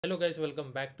Hello guys,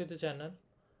 welcome back to the channel.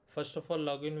 First of all,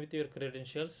 log in with your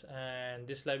credentials, and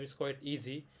this lab is quite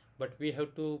easy, but we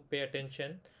have to pay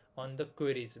attention on the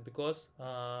queries because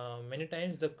many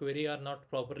times the query are not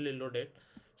properly loaded.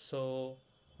 So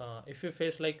if you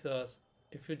face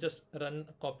if you just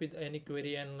copy any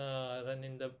query and run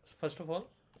in the first of all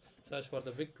search for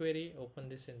the BigQuery, open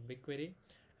this in BigQuery,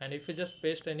 and if you just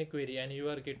paste any query and you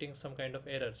are getting some kind of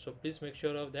error, so please make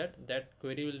sure of that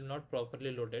query will not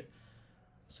properly loaded.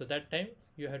 So that time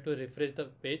you have to refresh the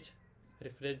page,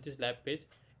 refresh this lab page.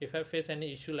 If I face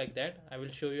any issue like that, I will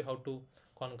show you how to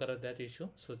conquer that issue.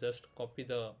 So just copy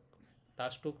the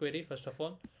task 2 query first of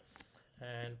all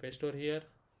and paste over here,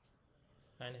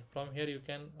 and from here you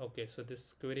can, okay, so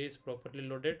this query is properly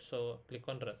loaded, so click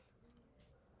on run,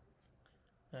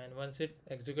 and once it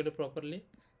executed properly,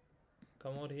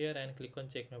 come over here and click on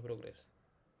check my progress,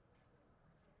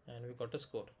 and we got a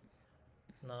score.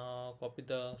 Now copy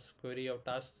the query of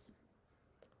task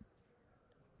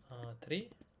 3,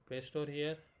 paste over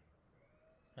here,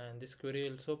 and this query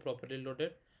also properly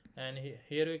loaded, and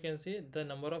here we can see the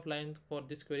number of lines for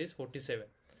this query is 47.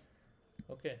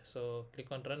 Okay, so click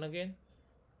on run again,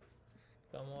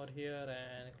 come over here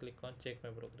and click on check my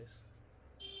progress.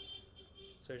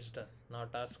 So it's done. Now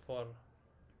task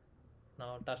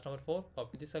number 4,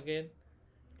 copy this again,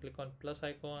 click on plus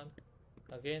icon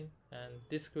again, and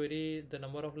this query the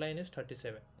number of line is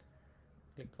 37.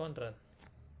 Click on run,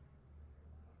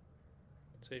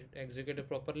 so it executed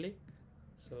properly.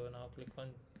 So now click on,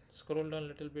 scroll down a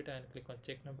little bit and click on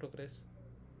check my progress,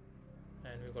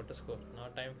 and we got a score. Now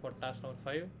time for task number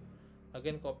 5.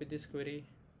 Again copy this query,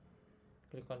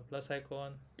 click on plus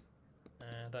icon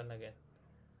and run again,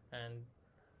 and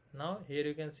now here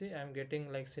you can see I am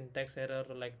getting like syntax error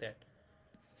like that.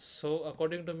 So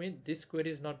according to me this query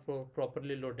is not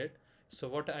properly loaded. So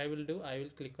what I will do, I will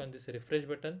click on this refresh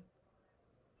button,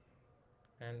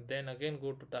 and then again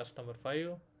go to task number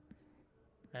 5,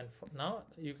 and now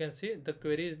you can see the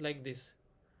query is like this.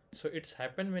 So it's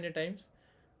happened many times.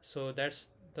 So that's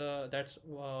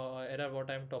error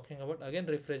what I'm talking about. Again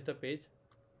refresh the page,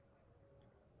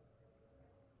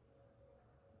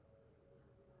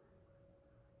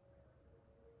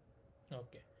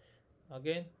 okay,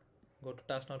 again go to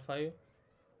task number 5.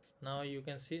 Now you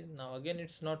can see, now again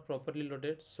it's not properly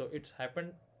loaded, so it's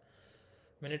happened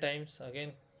many times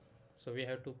again. So we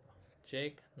have to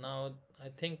check. Now I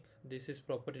think this is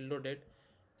properly loaded,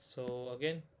 so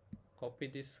again copy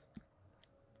this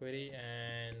query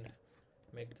and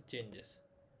make the changes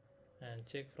and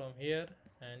check from here,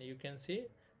 and you can see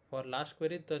for last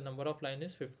query the number of line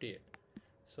is 58.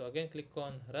 So again click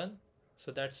on run.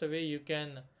 So that's the way you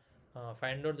can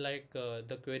find out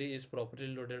the query is properly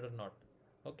loaded or not.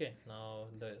 Okay, now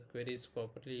the query is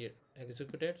properly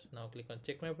executed. Now click on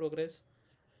check my progress,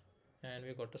 and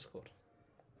we got a score.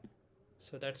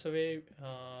 So that's the way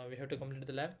we have to complete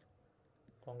the lab.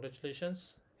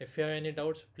 Congratulations. If you have any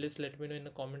doubts, please let me know in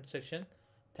the comment section.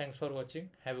 Thanks for watching.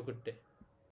 Have a good day.